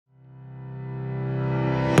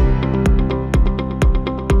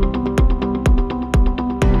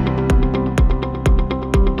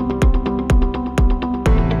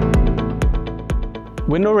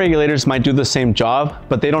Window regulators might do the same job,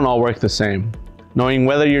 but they don't all work the same. Knowing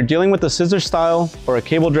whether you're dealing with a scissor style or a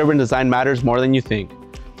cable-driven design matters more than you think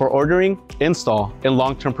for ordering, install, and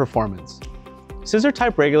long-term performance.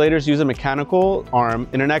 Scissor-type regulators use a mechanical arm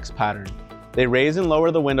in an X pattern. They raise and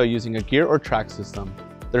lower the window using a gear or track system.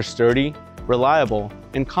 They're sturdy, reliable,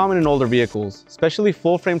 and common in older vehicles, especially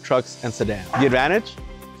full-frame trucks and sedans. The advantage?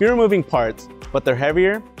 Fewer moving parts, but they're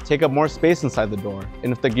heavier, take up more space inside the door,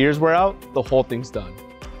 and if the gears wear out, the whole thing's done.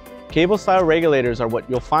 Cable-style regulators are what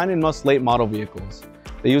you'll find in most late model vehicles.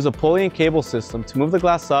 They use a pulley and cable system to move the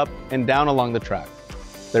glass up and down along the track.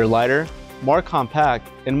 They're lighter, more compact,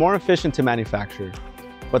 and more efficient to manufacture,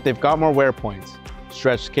 but they've got more wear points.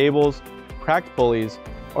 Stretched cables, cracked pulleys,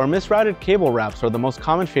 or misrouted cable wraps are the most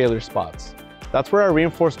common failure spots. That's where our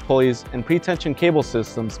reinforced pulleys and pre-tension cable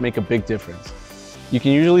systems make a big difference. You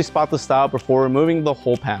can usually spot the style before removing the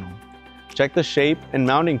whole panel. Check the shape and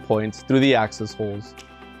mounting points through the access holes.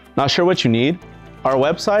 Not sure what you need? Our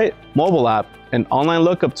website, mobile app, and online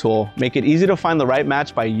lookup tool make it easy to find the right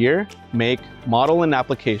match by year, make, model, and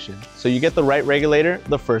application, so you get the right regulator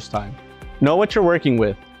the first time. Know what you're working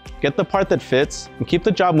with, get the part that fits, and keep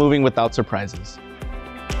the job moving without surprises.